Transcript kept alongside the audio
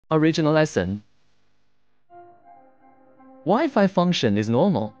Original lesson. Wi-Fi function is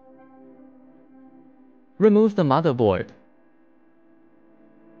normal. Remove the motherboard.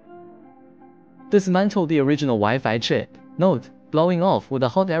 Dismantle the original Wi-Fi chip. Note: blowing off with a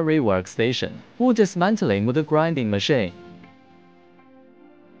hot air workstation, or dismantling with a grinding machine.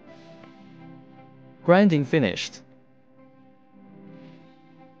 Grinding finished.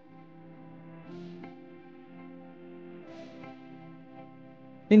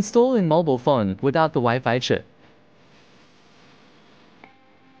 Install in mobile phone without the Wi-Fi chip.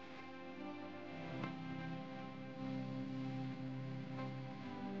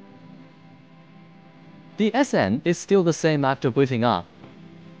 The SN is still the same after booting up.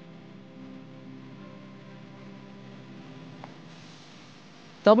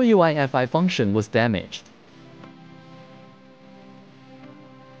 WiFi function was damaged.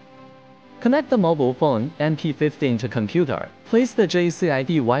 Connect the mobile phone MP15 to computer. Place the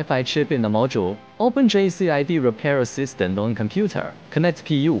JCID Wi-Fi chip in the module. Open JCID Repair Assistant on computer. Connect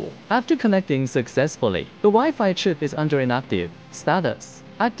PU. After connecting successfully, the Wi-Fi chip is under inactive status.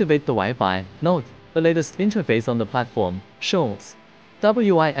 Activate the Wi-Fi. Note: the latest interface on the platform shows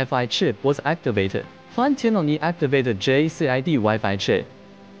WiFi chip was activated. Find turn on the activated JCID Wi-Fi chip.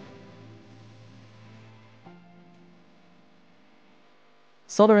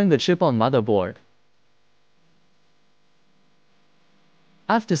 Soldering the chip on motherboard.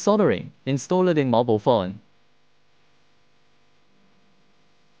 After soldering, install it in mobile phone.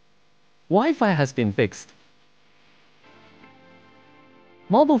 Wi-Fi has been fixed.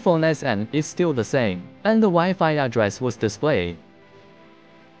 Mobile phone SN is still the same, and the Wi-Fi address was displayed.